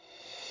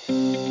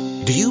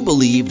you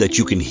believe that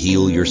you can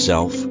heal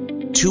yourself?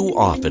 Too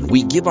often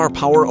we give our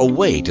power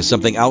away to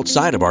something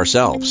outside of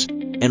ourselves,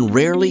 and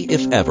rarely,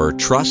 if ever,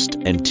 trust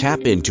and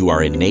tap into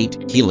our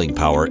innate healing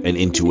power and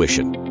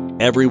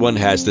intuition. Everyone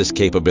has this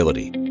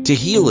capability to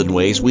heal in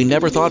ways we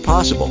never thought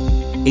possible.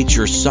 It's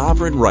your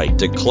sovereign right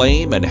to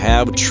claim and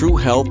have true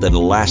health and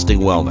lasting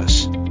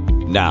wellness.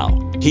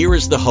 Now, here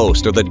is the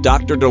host of the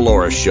Dr.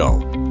 Dolores Show,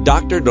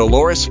 Dr.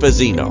 Dolores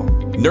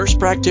Fazzino, nurse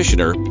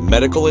practitioner,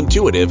 medical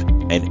intuitive,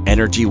 and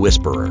energy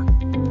whisperer.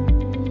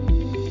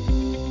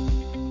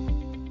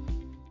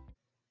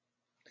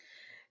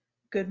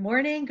 Good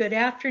morning, good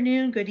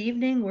afternoon, good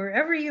evening,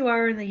 wherever you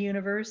are in the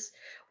universe.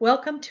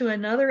 Welcome to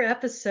another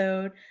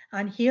episode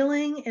on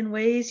healing in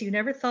ways you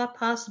never thought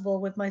possible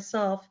with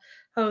myself,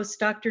 host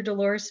Dr.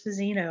 Dolores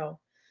Fazzino.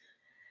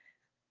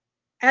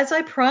 As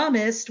I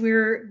promised,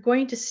 we're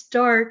going to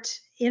start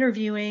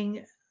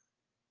interviewing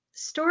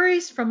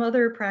stories from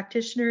other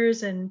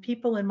practitioners and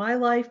people in my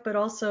life, but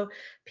also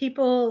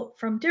people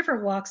from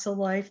different walks of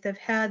life that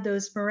have had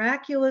those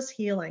miraculous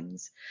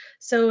healings.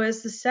 So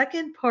as the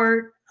second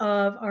part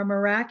of our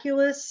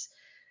miraculous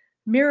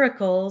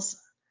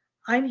miracles,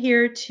 I'm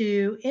here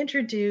to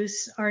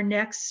introduce our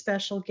next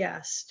special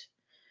guest.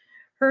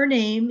 Her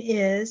name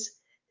is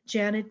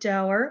Janet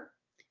Doerr,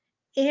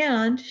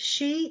 and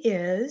she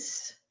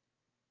is,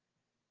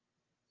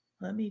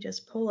 let me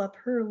just pull up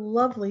her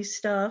lovely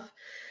stuff.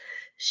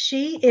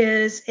 She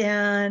is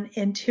an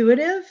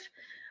intuitive,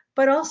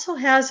 but also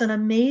has an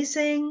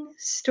amazing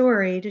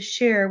story to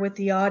share with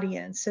the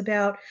audience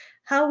about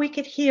how we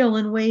could heal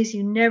in ways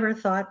you never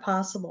thought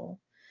possible.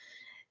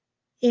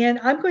 And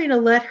I'm going to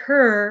let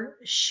her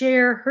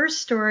share her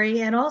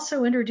story and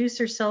also introduce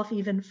herself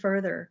even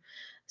further.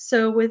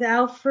 So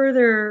without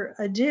further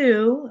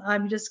ado,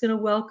 I'm just going to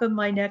welcome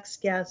my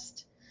next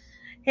guest.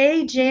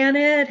 Hey,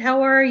 Janet,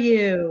 how are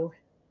you?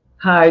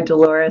 Hi,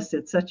 Dolores.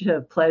 It's such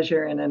a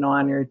pleasure and an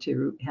honor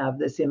to have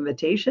this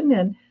invitation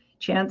and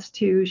chance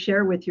to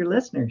share with your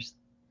listeners.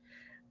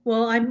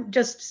 Well, I'm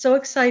just so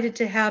excited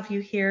to have you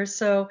here.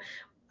 So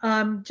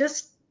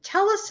just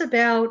tell us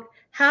about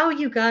how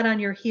you got on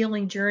your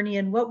healing journey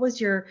and what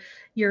was your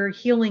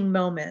healing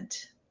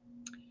moment.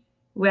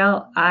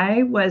 Well,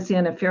 I was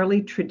in a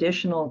fairly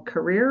traditional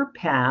career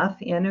path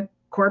in a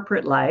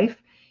corporate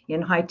life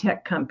in high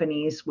tech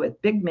companies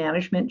with big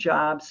management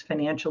jobs,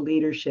 financial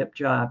leadership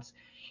jobs.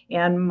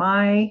 And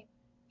my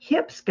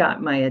hips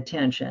got my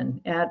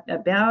attention. At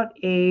about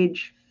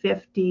age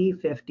 50,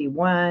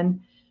 51,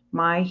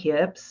 my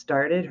hips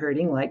started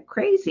hurting like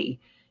crazy.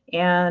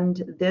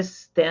 And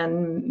this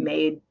then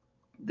made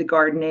the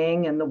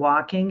gardening and the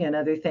walking and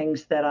other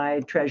things that I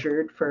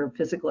treasured for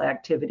physical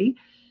activity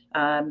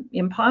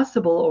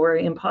impossible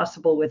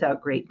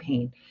without great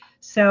pain.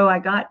 So I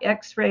got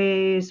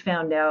x-rays,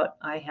 found out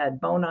I had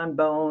bone on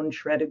bone,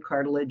 shredded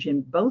cartilage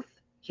in both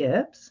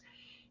hips,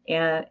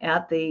 and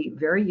at the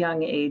very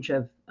young age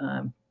of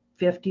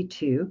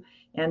 52,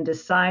 and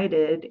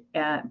decided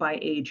by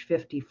age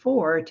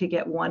 54 to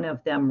get one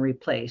of them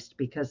replaced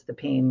because the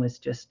pain was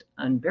just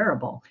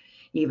unbearable,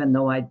 even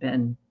though I'd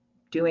been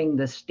doing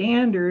the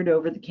standard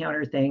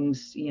over-the-counter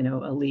things,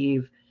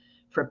 Aleve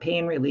for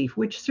pain relief,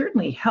 which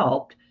certainly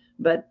helped,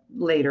 but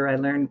later I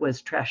learned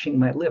was trashing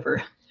my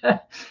liver.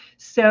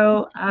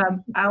 So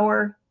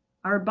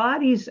our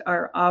bodies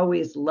are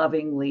always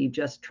lovingly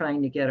just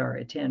trying to get our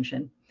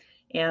attention.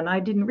 And I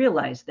didn't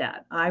realize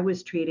that. I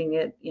was treating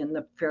it in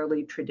the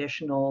fairly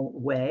traditional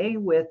way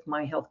with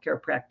my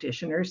healthcare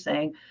practitioner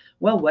saying,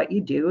 well, what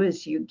you do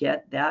is you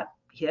get that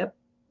hip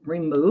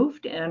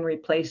removed and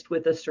replaced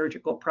with a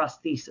surgical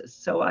prosthesis.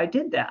 So I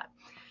did that.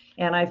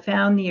 And I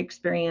found the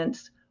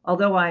experience,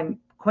 although I'm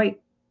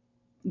quite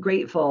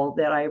grateful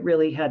that I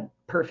really had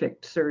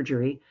perfect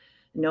surgery,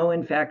 no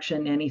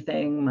infection,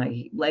 anything.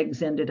 My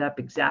legs ended up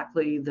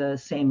exactly the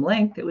same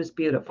length. It was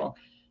beautiful.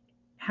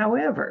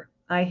 However,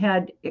 I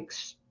had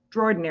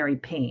extraordinary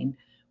pain,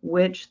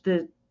 which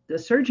the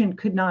surgeon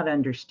could not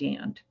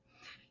understand.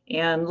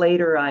 And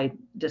later I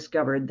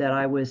discovered that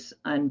I was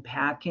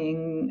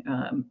unpacking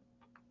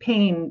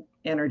pain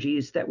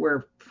energies that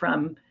were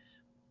from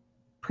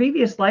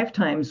previous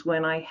lifetimes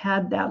when I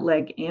had that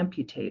leg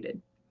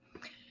amputated.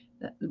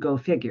 Go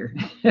figure.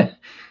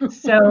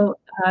 So,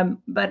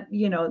 but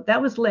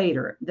that was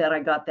later that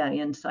I got that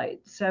insight.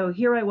 So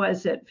here I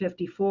was at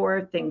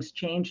 54, things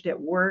changed at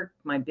work.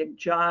 My big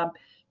job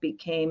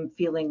became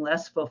feeling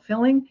less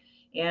fulfilling.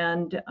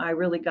 And I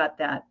really got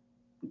that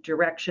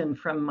direction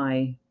from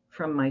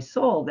my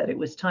soul that it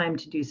was time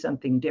to do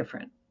something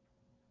different.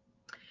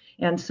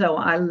 And so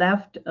I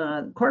left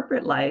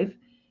corporate life.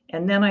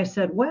 And then I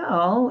said,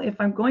 well, if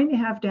I'm going to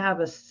have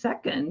a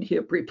second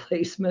hip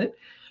replacement,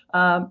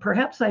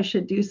 perhaps I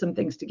should do some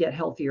things to get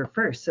healthier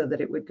first so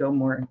that it would go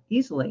more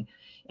easily.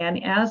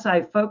 And as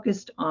I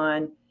focused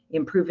on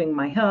improving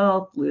my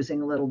health,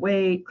 losing a little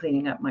weight,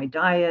 cleaning up my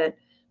diet,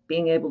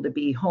 being able to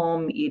be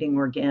home, eating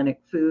organic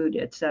food,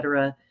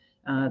 etc.,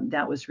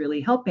 that was really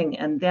helping.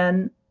 And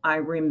then I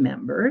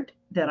remembered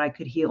that I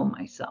could heal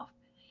myself.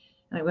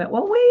 And I went,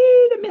 well,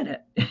 wait a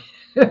minute.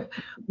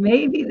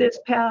 Maybe this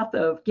path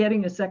of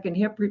getting a second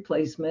hip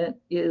replacement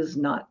is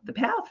not the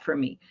path for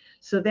me.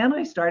 So then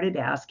I started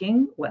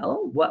asking,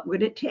 well, what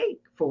would it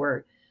take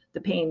for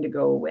the pain to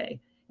go away?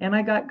 And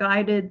I got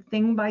guided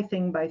thing by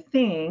thing by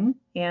thing.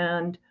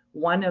 And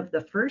one of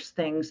the first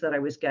things that I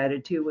was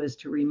guided to was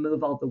to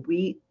remove all the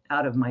wheat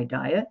out of my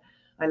diet.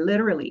 I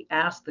literally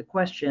asked the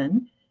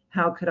question,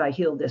 how could I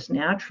heal this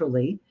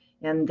naturally?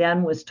 And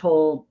then was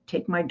told,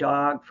 take my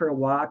dog for a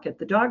walk at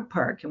the dog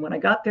park. And when I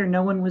got there,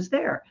 no one was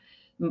there.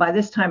 And by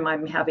this time,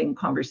 I'm having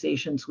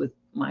conversations with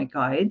my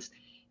guides.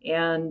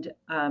 And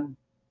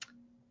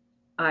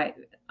I,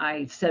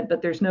 I said,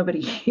 but there's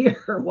nobody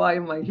here. Why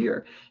am I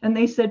here? And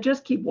they said,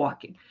 just keep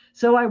walking.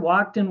 So I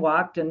walked and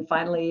walked. And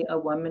finally, a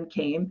woman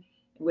came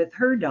with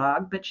her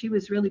dog, but she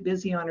was really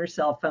busy on her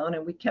cell phone.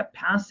 And we kept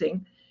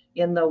passing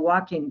in the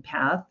walking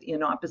path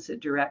in opposite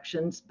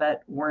directions,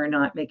 but we're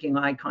not making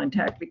eye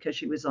contact because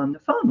she was on the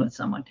phone with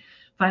someone.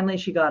 Finally,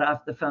 she got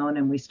off the phone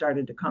and we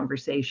started a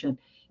conversation.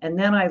 And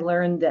then I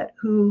learned that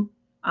who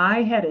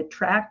I had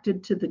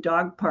attracted to the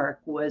dog park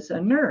was a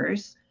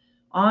nurse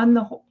on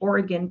the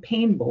Oregon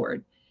Pain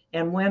Board.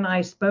 And when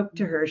I spoke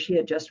to her, she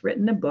had just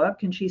written a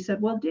book and she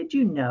said, well, did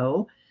you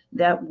know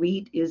that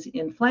wheat is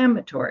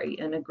inflammatory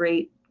and a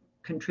great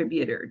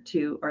contributor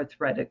to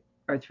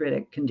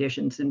arthritic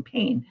conditions and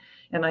pain?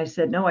 And I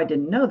said, no, I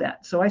didn't know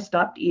that. So I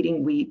stopped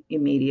eating wheat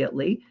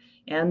immediately,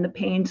 and the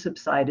pain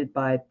subsided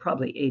by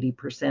probably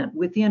 80%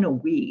 within a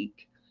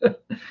week.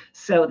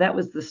 So that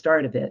was the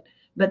start of it.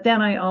 But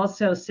then I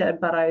also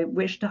said, but I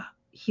wish to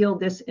heal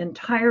this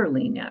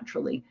entirely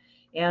naturally.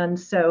 And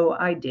so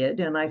I did,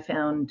 and I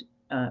found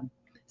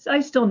so I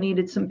still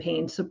needed some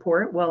pain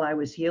support while I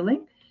was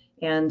healing.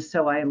 And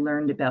so I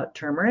learned about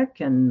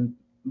turmeric and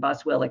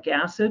boswellic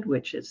acid,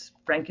 which is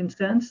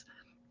frankincense,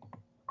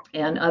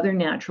 and other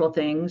natural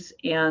things.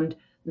 And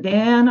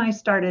then I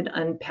started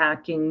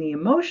unpacking the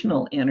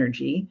emotional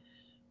energy,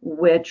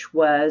 which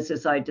was,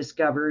 as I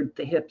discovered,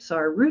 the hips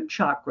are root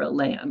chakra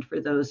land for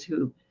those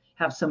who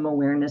have some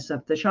awareness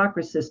of the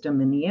chakra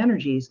system and the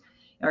energies.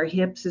 Our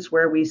hips is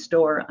where we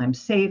store, I'm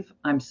safe,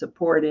 I'm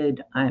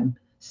supported, I'm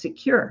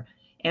secure.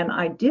 And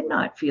I did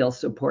not feel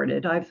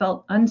supported. I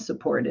felt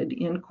unsupported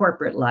in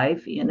corporate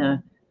life in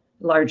a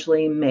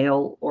largely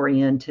male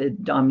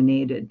oriented,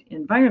 dominated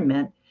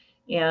environment.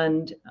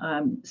 And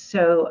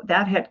so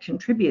that had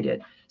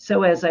contributed.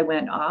 So as I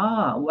went,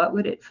 what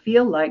would it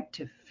feel like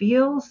to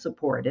feel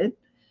supported?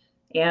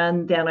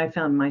 And then I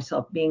found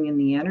myself being in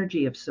the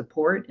energy of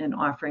support and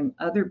offering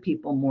other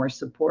people more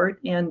support.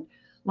 And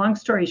long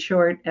story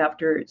short,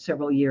 after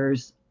several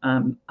years,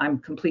 I'm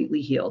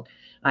completely healed.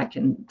 I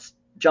can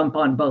jump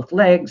on both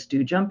legs,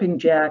 do jumping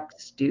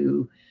jacks,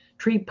 do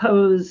tree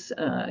pose,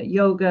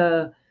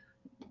 yoga,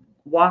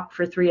 walk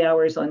for 3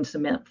 hours on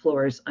cement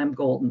floors. I'm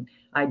golden.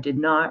 I did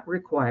not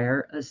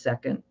require a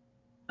second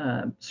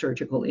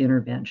surgical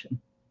intervention.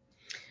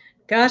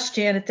 Gosh,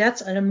 Janet,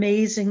 that's an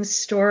amazing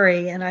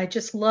story. And I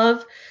just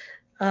love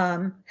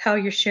how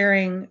you're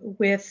sharing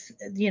with,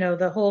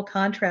 the whole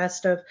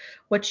contrast of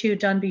what you'd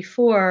done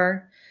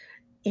before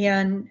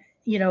and,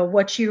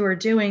 what you were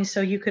doing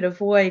so you could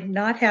avoid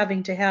not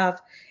having to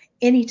have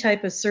any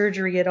type of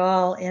surgery at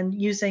all and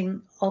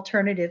using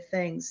alternative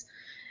things.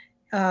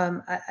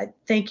 I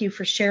thank you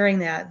for sharing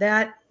that.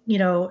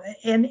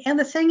 And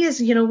the thing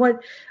is,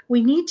 what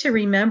we need to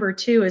remember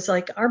too is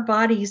like our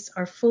bodies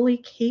are fully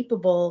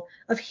capable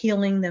of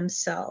healing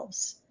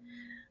themselves.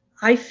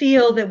 I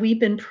feel that we've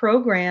been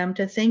programmed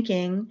to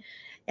thinking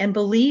and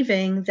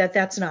believing that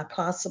that's not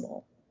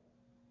possible.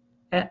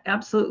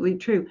 Absolutely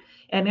true.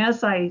 And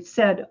as I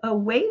said, oh,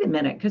 wait a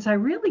minute, because I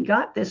really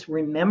got this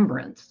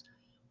remembrance.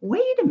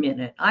 Wait a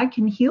minute, I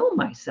can heal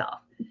myself.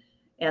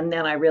 And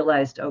then I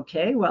realized,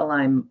 okay, well,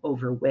 I'm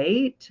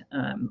overweight.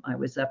 I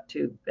was up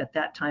to, at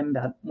that time,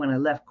 about when I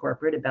left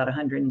corporate, about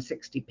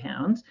 160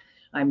 pounds.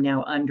 I'm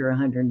now under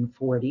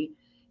 140.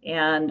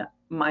 And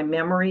my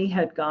memory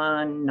had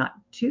gone not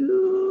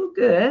too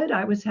good.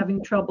 I was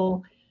having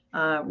trouble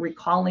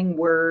recalling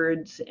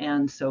words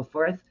and so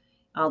forth,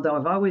 although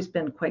I've always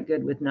been quite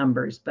good with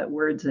numbers, but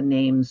words and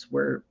names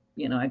were,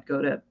 I'd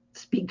go to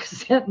speak a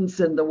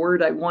sentence and the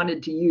word I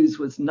wanted to use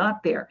was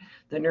not there.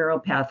 The neural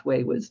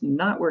pathway was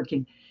not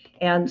working.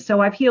 And so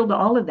I've healed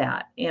all of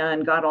that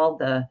and got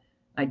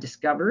I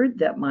discovered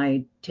that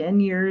my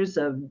 10 years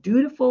of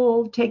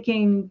dutiful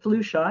taking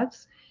flu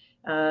shots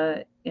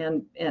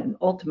and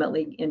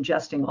ultimately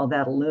ingesting all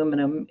that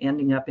aluminum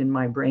ending up in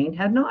my brain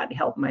had not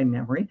helped my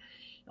memory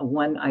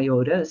one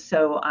iota.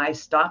 So I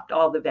stopped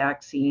all the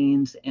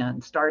vaccines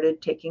and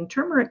started taking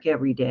turmeric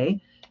every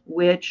day,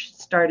 which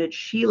started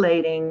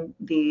chelating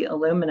the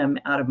aluminum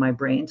out of my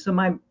brain. So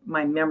my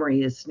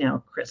memory is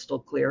now crystal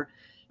clear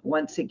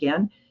once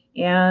again.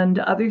 And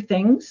other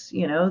things,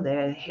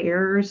 the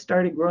hair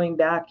started growing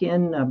back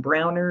in a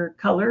browner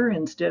color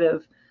instead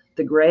of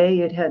the gray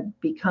it had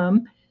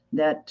become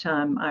that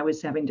I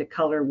was having to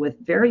color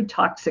with very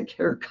toxic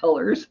hair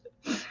colors.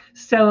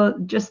 So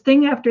just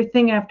thing after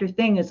thing after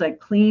thing as I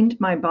cleaned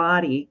my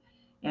body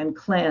and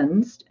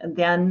cleansed, and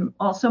then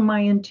also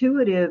my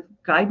intuitive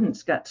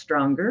guidance got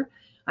stronger.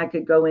 I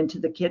could go into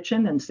the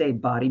kitchen and say,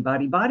 body,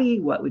 body, body,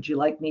 what would you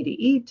like me to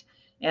eat?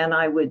 And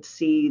I would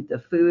see the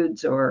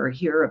foods or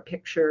hear a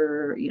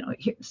picture,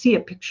 see a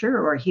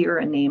picture or hear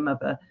a name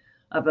of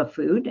a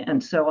food.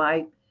 And so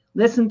I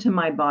listened to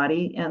my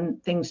body,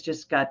 and things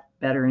just got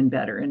better and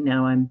better. And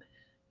now I'm,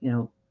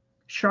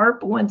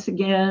 sharp once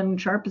again,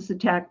 sharp as a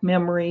tack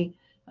memory,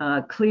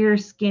 clear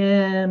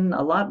skin,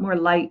 a lot more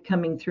light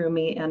coming through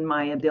me, and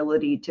my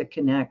ability to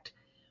connect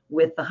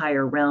with the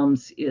higher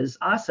realms is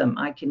awesome.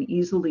 I can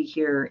easily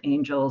hear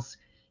angels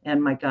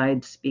and my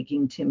guides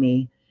speaking to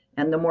me.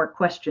 And the more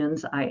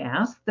questions I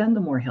ask, then the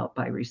more help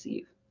I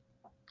receive.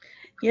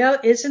 Yeah,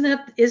 isn't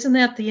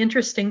that the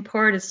interesting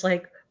part? It's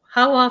like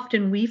how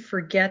often we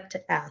forget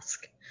to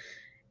ask.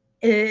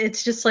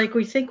 It's just like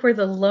we think we're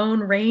the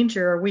Lone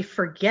Ranger, or we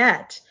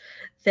forget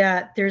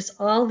that there's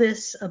all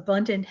this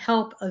abundant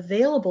help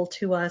available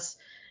to us,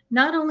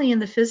 not only in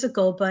the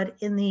physical, but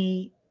in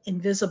the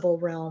invisible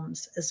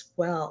realms as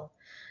well.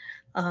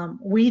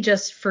 We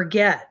just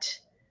forget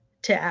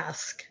to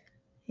ask.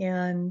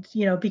 And,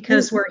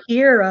 because we're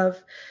here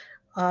of,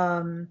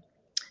 um,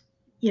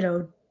 you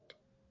know,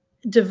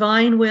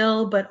 divine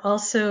will, but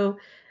also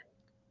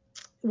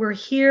we're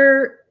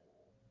here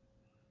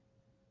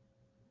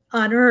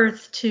on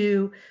earth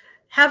to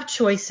have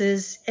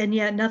choices, and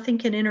yet nothing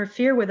can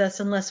interfere with us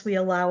unless we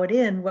allow it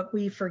in. What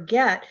we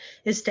forget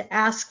is to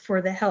ask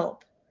for the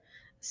help.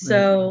 Right.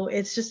 So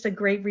it's just a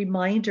great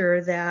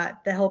reminder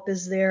that the help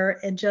is there,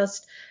 and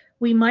just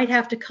we might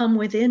have to come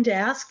within to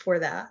ask for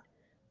that,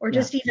 or Yeah.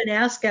 just even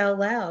ask out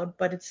loud,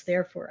 but it's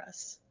there for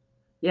us.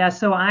 Yeah,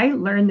 so I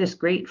learned this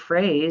great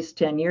phrase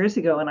 10 years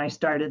ago, and I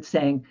started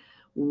saying,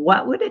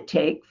 what would it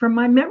take for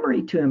my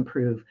memory to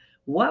improve?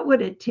 What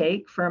would it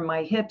take for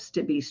my hips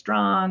to be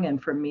strong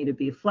and for me to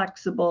be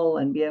flexible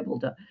and be able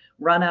to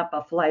run up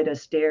a flight of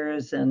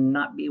stairs and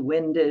not be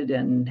winded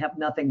and have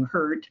nothing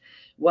hurt?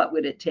 What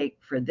would it take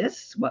for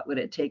this? What would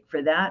it take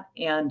for that?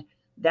 And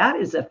that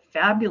is a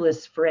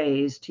fabulous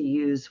phrase to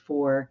use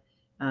for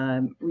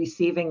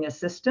receiving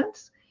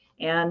assistance.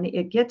 And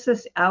it gets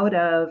us out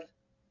of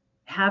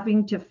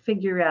having to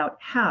figure out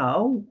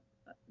how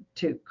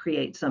to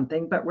create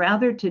something, but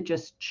rather to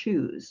just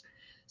choose.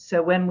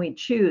 So when we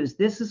choose,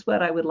 this is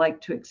what I would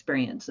like to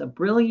experience, a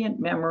brilliant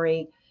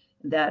memory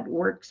that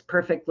works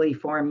perfectly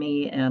for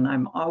me. And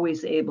I'm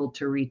always able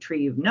to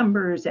retrieve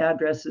numbers,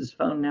 addresses,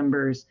 phone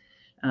numbers,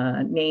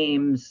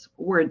 names,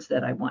 words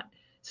that I want.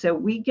 So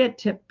we get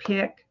to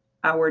pick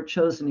our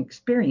chosen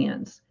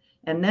experience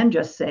and then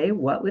just say,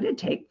 what would it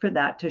take for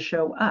that to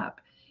show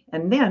up?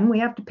 And then we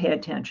have to pay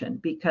attention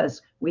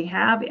because we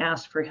have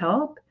asked for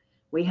help.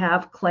 We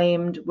have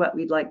claimed what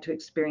we'd like to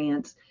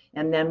experience.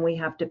 And then we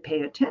have to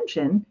pay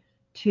attention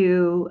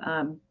to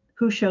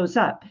who shows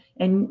up.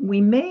 And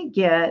we may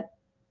get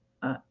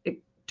uh,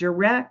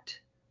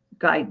 direct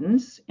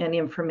guidance and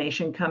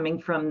information coming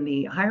from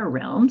the higher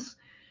realms.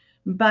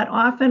 But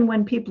often,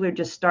 when people are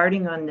just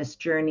starting on this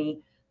journey,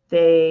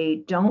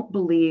 they don't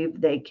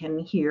believe they can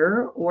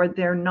hear, or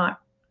they're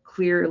not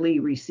clearly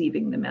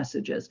receiving the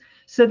messages.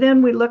 So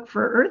then we look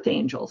for earth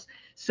angels.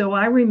 So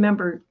I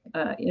remember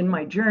in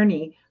my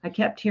journey, I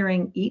kept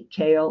hearing, eat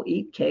kale,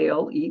 eat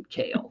kale, eat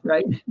kale,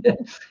 right?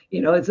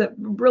 It's a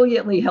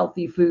brilliantly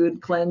healthy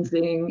food,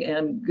 cleansing,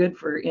 and good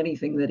for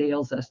anything that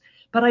ails us.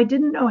 But I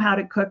didn't know how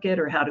to cook it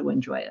or how to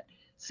enjoy it.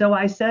 So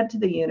I said to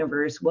the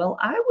universe, well,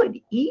 I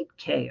would eat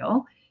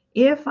kale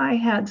if I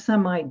had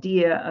some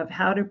idea of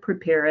how to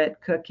prepare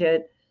it, cook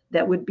it,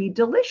 that would be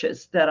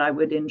delicious, that I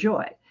would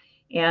enjoy.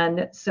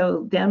 And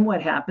so then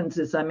what happens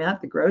is I'm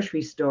at the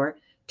grocery store,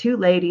 two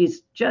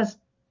ladies just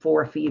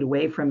 4 feet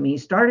away from me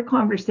start a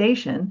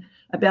conversation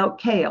about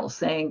kale,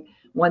 saying,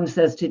 one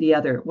says to the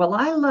other, well,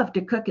 I love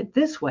to cook it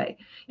this way.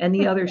 And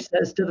the other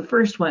says to the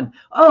first one,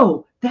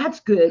 oh, that's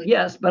good.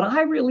 Yes, but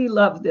I really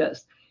love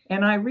this.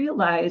 And I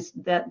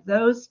realized that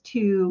those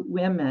two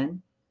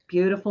women,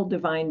 beautiful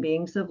divine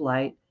beings of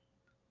light,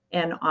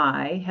 and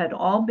I had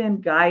all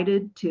been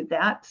guided to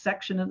that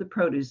section of the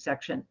produce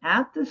section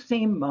at the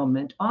same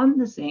moment, on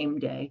the same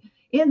day,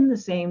 in the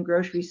same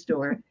grocery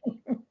store,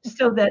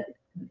 so that,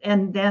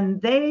 and then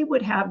they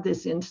would have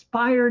this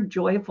inspired,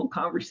 joyful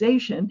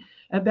conversation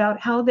about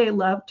how they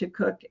love to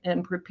cook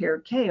and prepare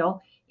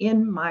kale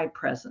in my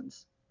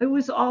presence. It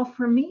was all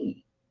for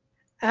me.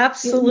 It was,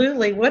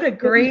 Absolutely. it was all,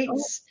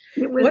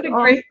 it was What a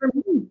all great for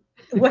me.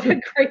 What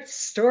a great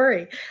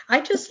story.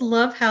 I just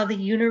love how the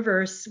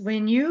universe,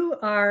 when you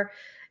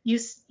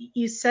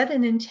set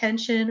an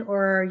intention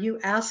or you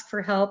ask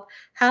for help,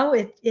 how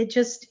it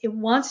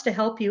wants to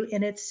help you,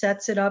 and it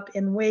sets it up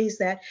in ways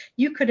that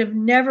you could have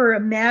never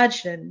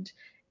imagined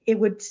it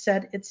would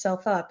set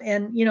itself up.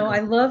 And I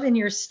love in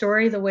your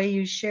story the way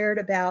you shared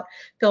about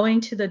going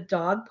to the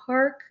dog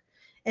park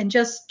and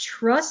just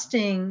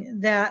trusting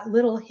that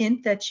little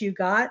hint that you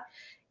got.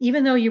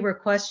 Even though you were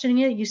questioning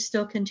it, you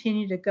still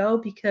continue to go,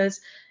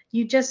 because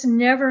you just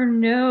never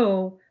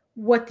know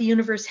what the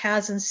universe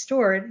has in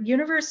store. The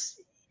universe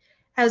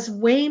has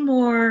way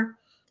more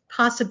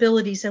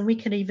possibilities than we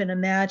can even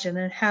imagine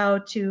and how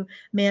to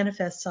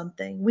manifest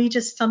something. We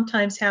just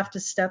sometimes have to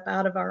step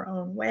out of our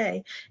own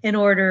way in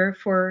order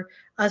for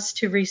us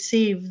to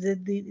receive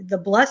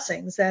the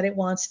blessings that it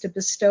wants to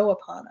bestow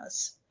upon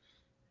us.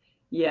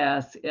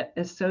 Yes,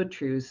 it's so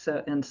true,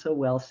 so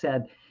well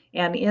said.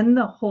 And in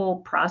the whole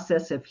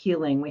process of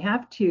healing, we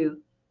have to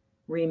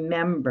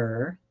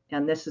remember,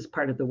 and this is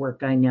part of the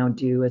work I now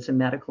do as a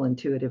medical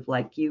intuitive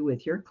like you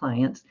with your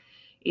clients,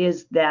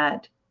 is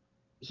that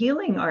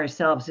healing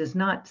ourselves is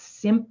not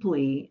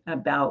simply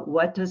about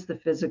what does the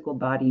physical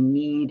body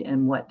need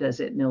and what does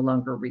it no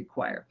longer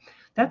require.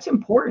 That's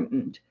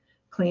important.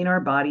 Clean our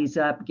bodies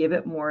up, give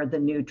it more of the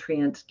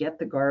nutrients, get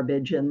the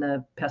garbage and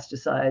the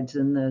pesticides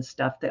and the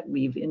stuff that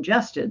we've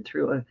ingested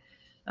through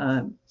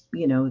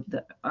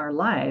our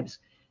lives.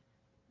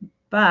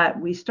 But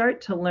we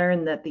start to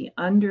learn that the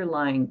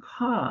underlying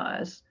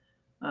cause,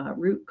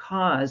 root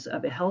cause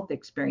of a health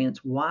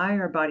experience, why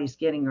our body's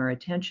getting our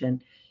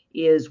attention,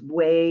 is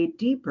way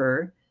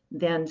deeper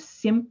than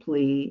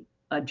simply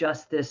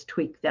adjust this,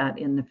 tweak that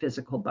in the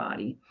physical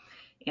body.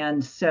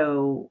 And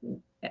so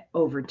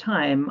over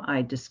time,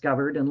 I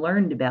discovered and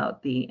learned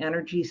about the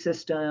energy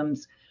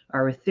systems,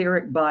 our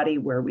etheric body,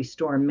 where we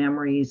store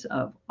memories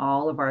of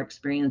all of our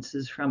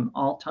experiences from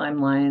all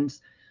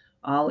timelines,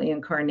 all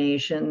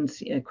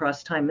incarnations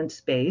across time and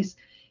space,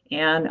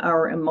 and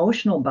our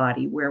emotional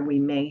body, where we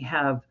may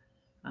have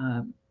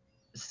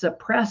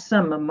suppressed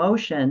some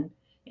emotion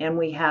and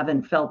we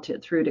haven't felt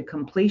it through to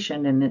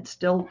completion, and it's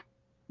still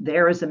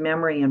there as a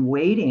memory and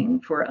waiting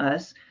for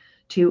us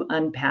to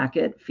unpack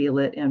it, feel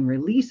it, and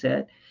release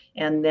it.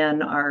 And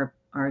then our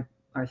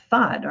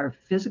thought, our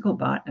physical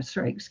body,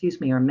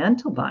 our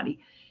mental body,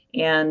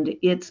 and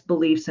its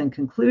beliefs and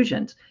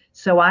conclusions.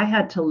 So I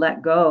had to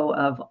let go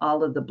of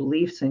all of the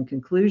beliefs and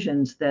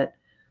conclusions that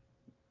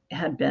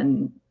had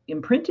been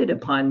imprinted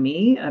upon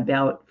me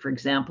about, for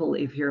example,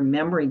 if your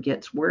memory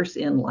gets worse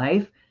in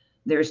life,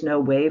 there's no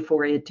way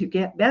for it to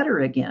get better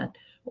again.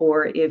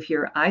 Or if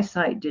your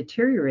eyesight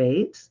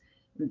deteriorates,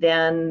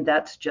 then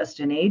that's just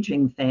an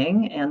aging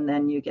thing. And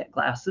then you get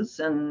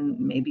glasses and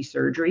maybe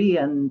surgery,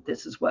 and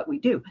this is what we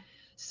do.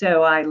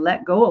 So I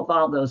let go of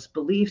all those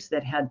beliefs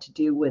that had to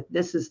do with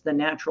this is the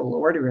natural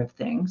order of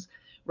things,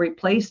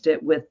 replaced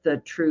it with the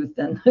truth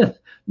and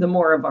the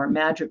more of our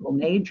magical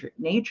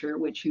nature,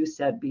 which you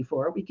said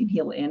before, we can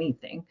heal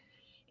anything.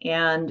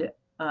 And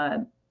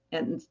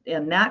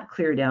that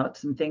cleared out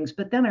some things.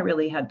 But then I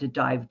really had to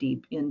dive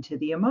deep into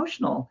the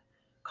emotional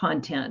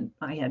content.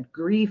 I had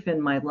grief in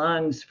my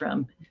lungs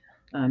from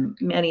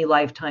many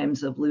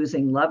lifetimes of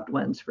losing loved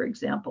ones, for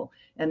example,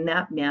 and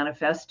that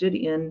manifested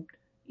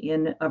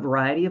in a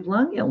variety of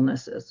lung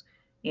illnesses.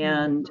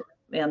 And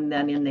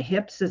then in the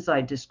hips, as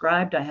I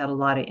described, I had a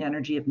lot of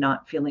energy of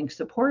not feeling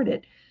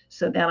supported.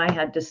 So then I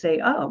had to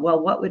say, oh, well,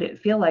 what would it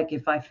feel like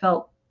if I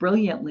felt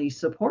brilliantly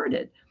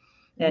supported?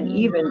 And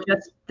even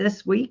just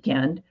this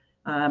weekend,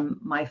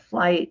 my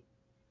flight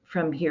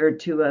from here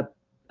to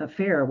a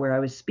fair where I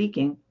was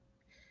speaking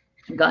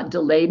got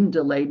delayed and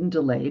delayed and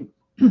delayed.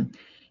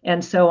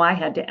 And so I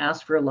had to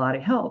ask for a lot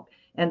of help.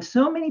 And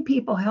so many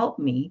people helped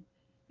me.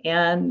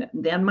 And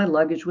then my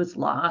luggage was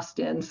lost.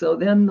 And so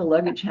then the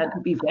luggage had to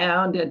be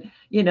found. And,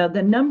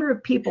 the number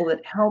of people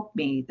that helped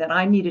me that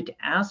I needed to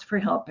ask for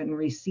help and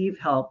receive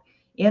help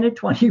in a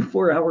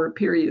 24-hour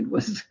period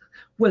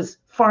was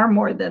far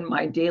more than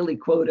my daily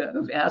quota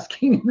of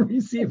asking and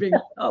receiving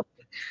help.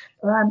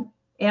 Or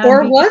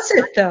was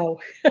it though?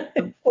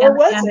 Or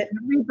was it?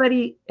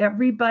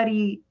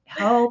 Everybody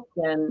helped.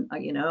 And,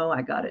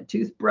 I got a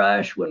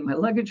toothbrush when my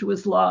luggage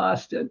was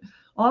lost and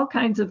all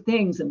kinds of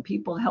things. And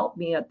people helped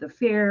me at the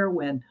fair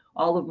when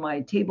all of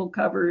my table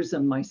covers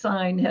and my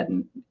sign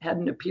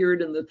hadn't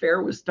appeared and the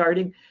fair was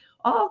starting.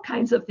 All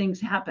kinds of things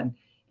happened.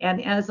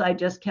 And as I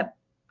just kept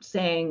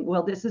saying,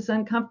 well, this is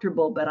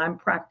uncomfortable, but I'm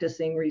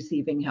practicing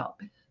receiving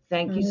help.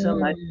 Thank you so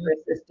much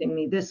for assisting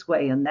me this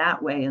way and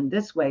that way and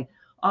this way.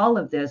 All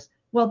of this.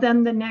 Well,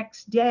 then the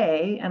next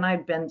day, and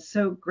I've been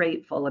so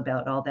grateful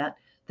about all that,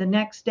 the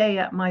next day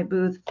at my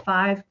booth,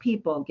 5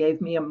 people gave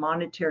me a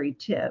monetary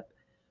tip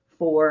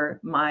for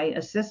my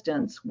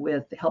assistance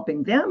with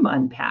helping them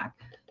unpack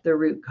the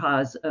root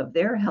cause of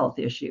their health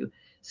issue.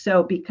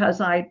 So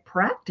because I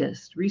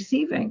practiced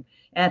receiving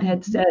and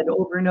had said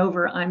over and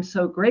over, I'm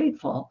so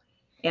grateful,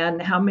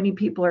 and how many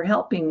people are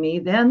helping me,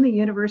 then the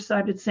universe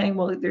started saying,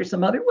 well, there's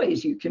some other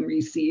ways you can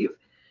receive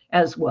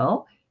as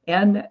well.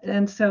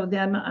 And so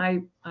then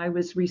I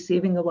was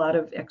receiving a lot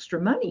of extra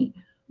money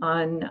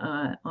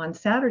on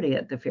Saturday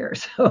at the fair.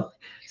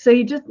 So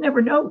you just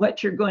never know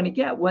what you're going to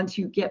get once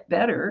you get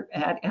better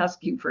at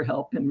asking for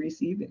help and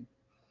receiving.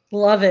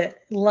 Love it.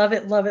 Love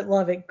it. Love it.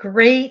 Love it.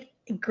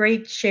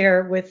 Great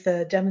share with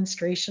the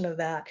demonstration of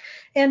that.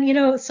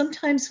 And,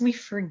 sometimes we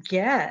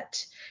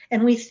forget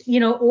and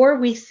or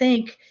we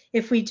think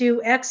if we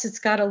do X, it's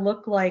got to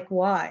look like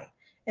Y.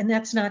 And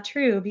that's not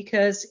true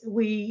because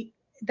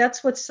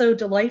that's what's so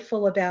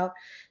delightful about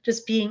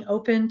just being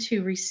open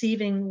to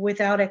receiving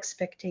without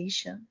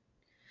expectation.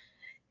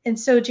 And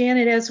so,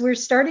 Janet, as we're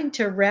starting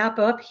to wrap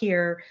up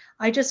here,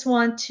 I just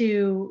want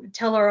to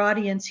tell our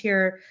audience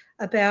here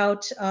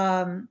about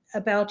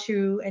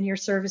you and your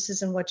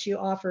services and what you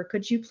offer.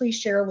 Could you please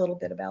share a little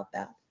bit about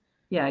that?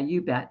 Yeah,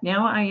 you bet.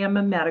 Now I am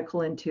a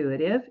medical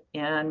intuitive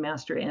and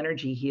master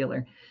energy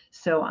healer.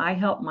 So I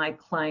help my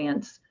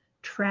clients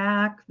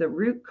track the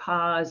root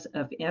cause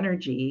of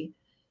energy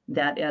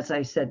that, as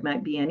I said,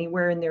 might be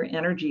anywhere in their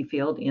energy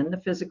field, in the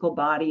physical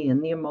body,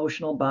 in the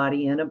emotional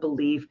body, in a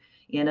belief,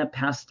 in a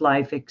past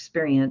life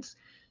experience.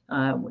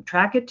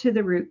 Track it to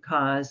the root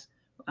cause,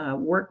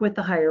 work with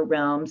the higher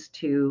realms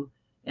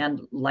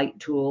and light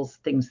tools,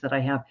 things that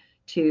I have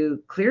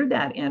to clear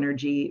that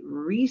energy,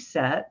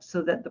 reset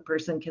so that the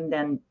person can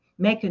then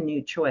make a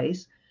new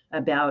choice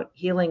about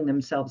healing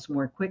themselves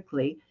more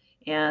quickly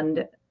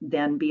and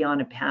then be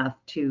on a path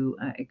to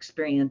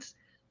experience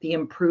the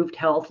improved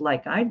health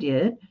like I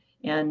did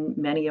and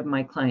many of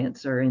my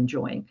clients are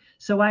enjoying.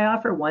 So I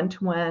offer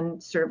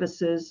one-to-one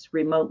services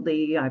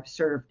remotely. I've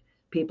served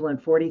people in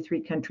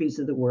 43 countries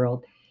of the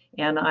world.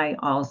 And I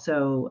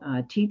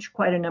also teach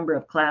quite a number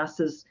of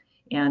classes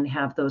and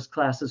have those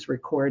classes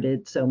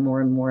recorded. So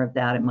more and more of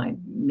that am I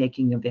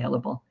making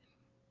available.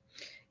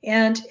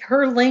 And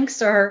her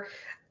links are,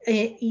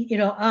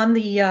 on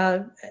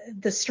the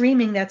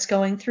streaming that's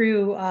going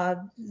through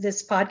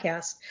this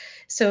podcast.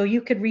 So you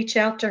could reach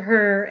out to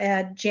her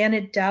at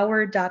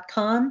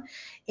janetdoerr.com,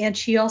 and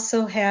she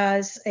also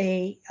has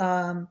a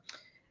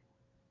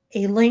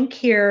link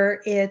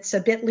here. It's a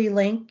bit.ly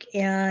link,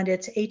 and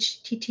it's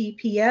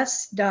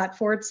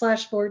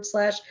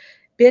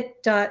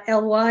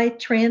https://bit.ly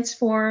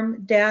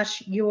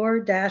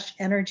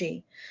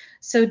transform-your-energy.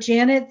 So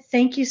Janet,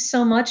 thank you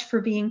so much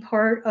for being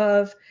part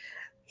of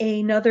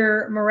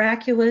another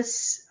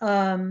miraculous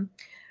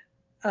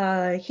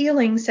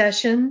healing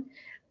session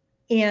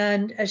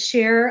and a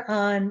share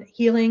on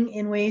healing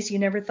in ways you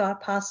never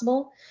thought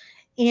possible.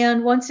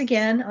 And once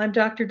again, I'm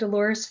Dr.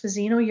 Dolores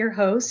Fazzino, your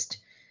host.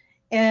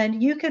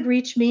 And you could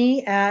reach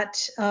me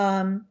at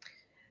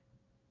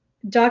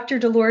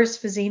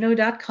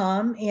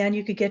drdoloresfazzino.com, and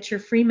you could get your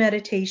free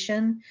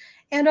meditation.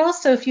 And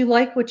also, if you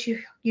like what you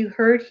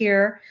heard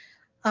here,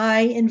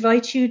 I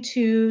invite you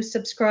to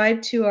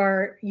subscribe to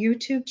our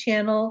YouTube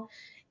channel,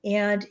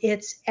 and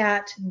it's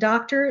at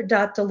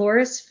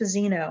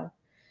dr.doloresfazzino.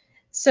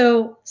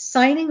 So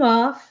signing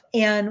off,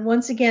 and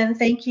once again,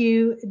 thank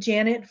you,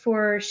 Janet,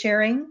 for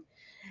sharing,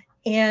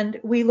 and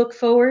we look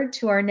forward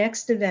to our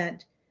next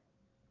event.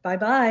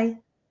 Bye-bye.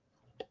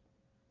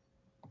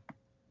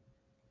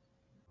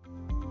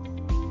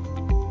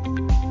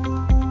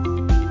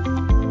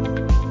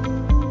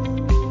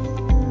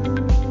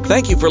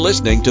 Thank you for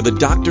listening to the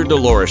Dr.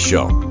 Dolores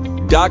Show.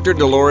 Dr.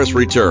 Dolores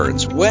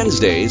returns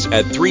Wednesdays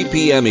at 3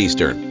 p.m.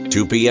 Eastern,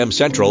 2 p.m.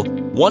 Central,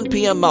 1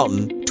 p.m.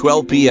 Mountain,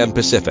 12 p.m.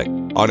 Pacific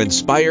on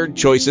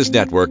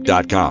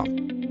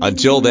InspiredChoicesNetwork.com.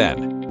 Until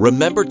then,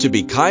 remember to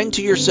be kind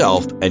to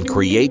yourself and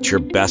create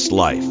your best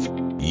life.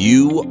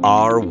 You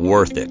are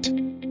worth it.